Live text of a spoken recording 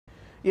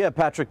Yeah,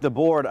 Patrick, the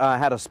board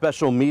had a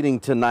special meeting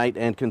tonight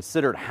and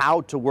considered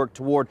how to work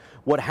toward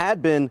what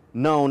had been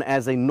known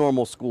as a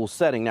normal school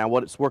setting. Now,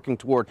 what it's working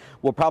toward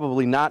will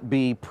probably not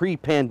be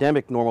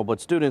pre-pandemic normal, but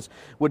students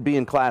would be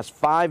in class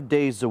 5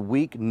 days a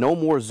week, no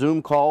more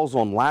Zoom calls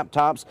on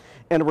laptops,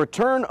 and a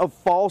return of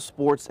fall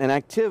sports and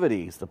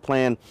activities. The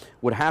plan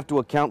would have to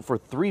account for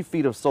 3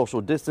 feet of social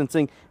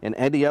distancing and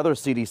any other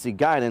CDC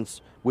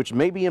guidance, which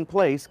may be in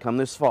place come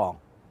this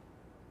fall.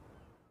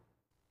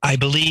 I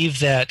believe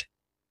that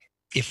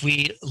if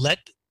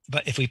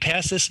we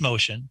pass this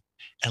motion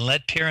and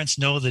let parents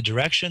know the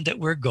direction that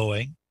we're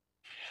going,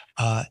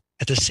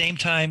 at the same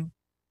time,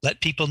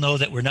 let people know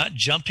that we're not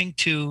jumping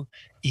to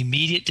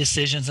immediate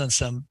decisions on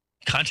some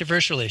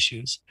controversial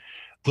issues,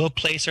 we'll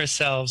place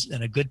ourselves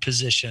in a good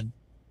position.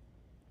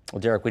 Well,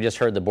 Derek, we just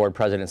heard the board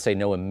president say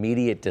no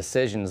immediate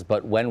decisions,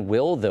 but when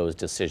will those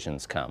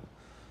decisions come?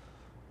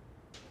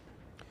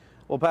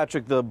 Well,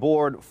 Patrick, the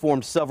board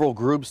formed several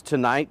groups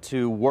tonight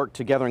to work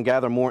together and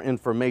gather more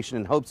information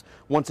in hopes,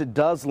 once it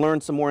does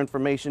learn some more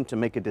information, to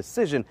make a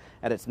decision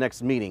at its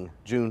next meeting,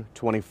 June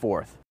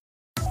 24th.